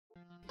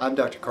I'm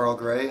Dr. Carl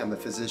Gray. I'm a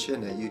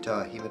physician at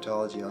Utah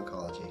Hematology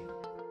Oncology.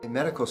 In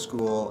medical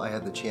school, I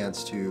had the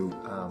chance to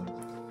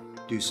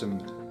do some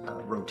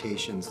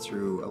rotations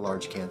through a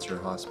large cancer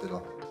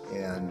hospital,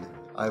 and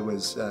I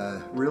was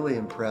really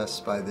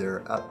impressed by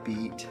their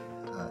upbeat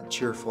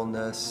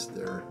cheerfulness,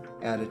 their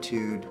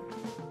attitude,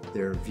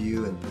 their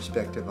view and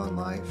perspective on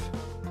life.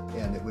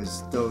 And it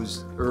was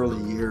those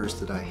early years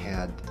that I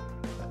had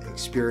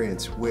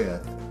experience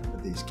with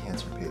these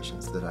cancer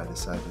patients that I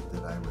decided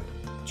that I would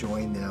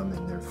join them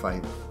in their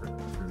fight for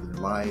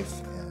their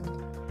life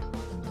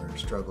and their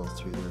struggle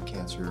through their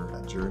cancer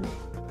journey.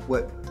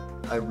 What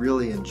I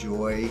really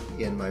enjoy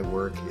in my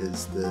work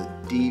is the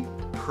deep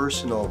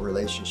personal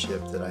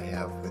relationship that I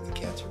have with the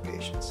cancer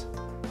patients.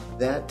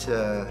 That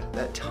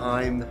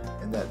time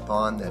and that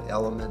bond, that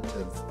element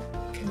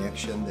of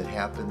connection that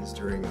happens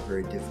during a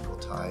very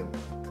difficult time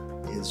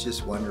is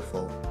just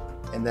wonderful.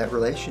 And that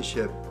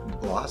relationship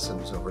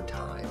blossoms over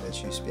time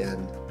as you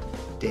spend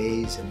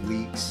days and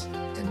weeks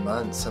and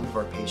months. Some of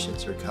our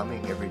patients are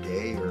coming every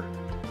day or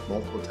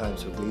multiple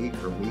times a week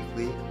or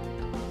weekly.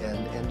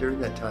 And during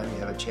that time, you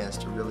have a chance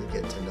to really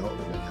get to know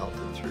them and help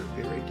them through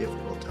a very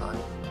difficult time.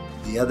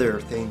 The other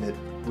thing that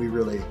we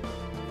really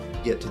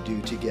get to do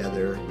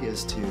together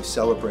is to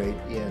celebrate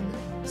in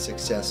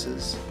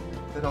successes,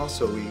 but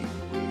also we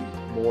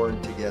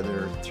mourn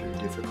together through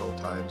difficult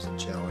times and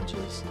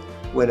challenges.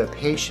 When a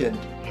patient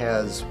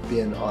has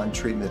been on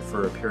treatment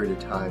for a period of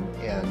time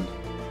and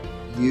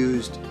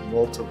used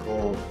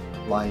multiple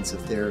lines of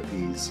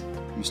therapies,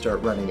 you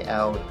start running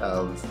out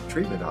of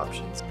treatment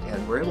options.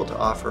 And we're able to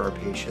offer our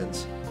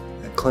patients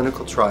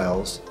clinical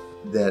trials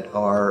that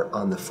are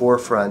on the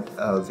forefront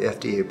of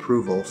FDA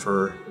approval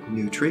for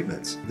new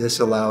treatments. This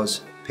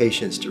allows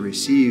patients to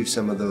receive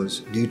some of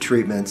those new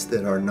treatments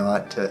that are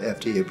not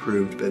FDA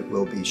approved but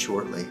will be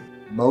shortly.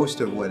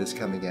 Most of what is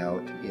coming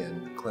out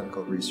in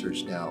clinical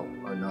research now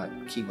are not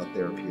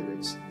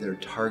chemotherapeutics. They're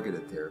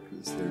targeted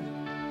therapies.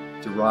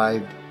 They're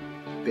derived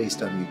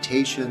based on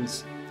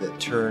mutations that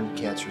turn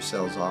cancer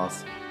cells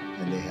off,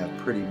 and they have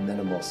pretty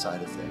minimal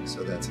side effects,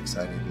 so that's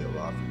exciting to be able to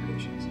offer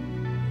patients.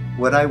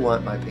 What I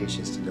want my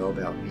patients to know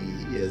about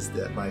me is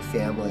that my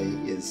family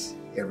is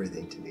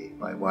everything to me.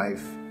 My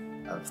wife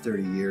of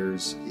 30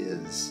 years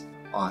is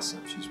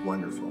awesome. She's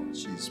wonderful.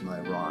 She's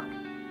my rock,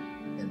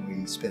 and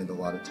we spend a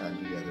lot of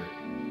time together.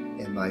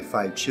 And my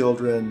 5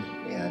 children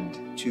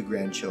and 2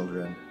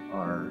 grandchildren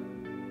are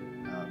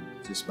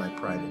just my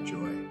pride and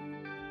joy.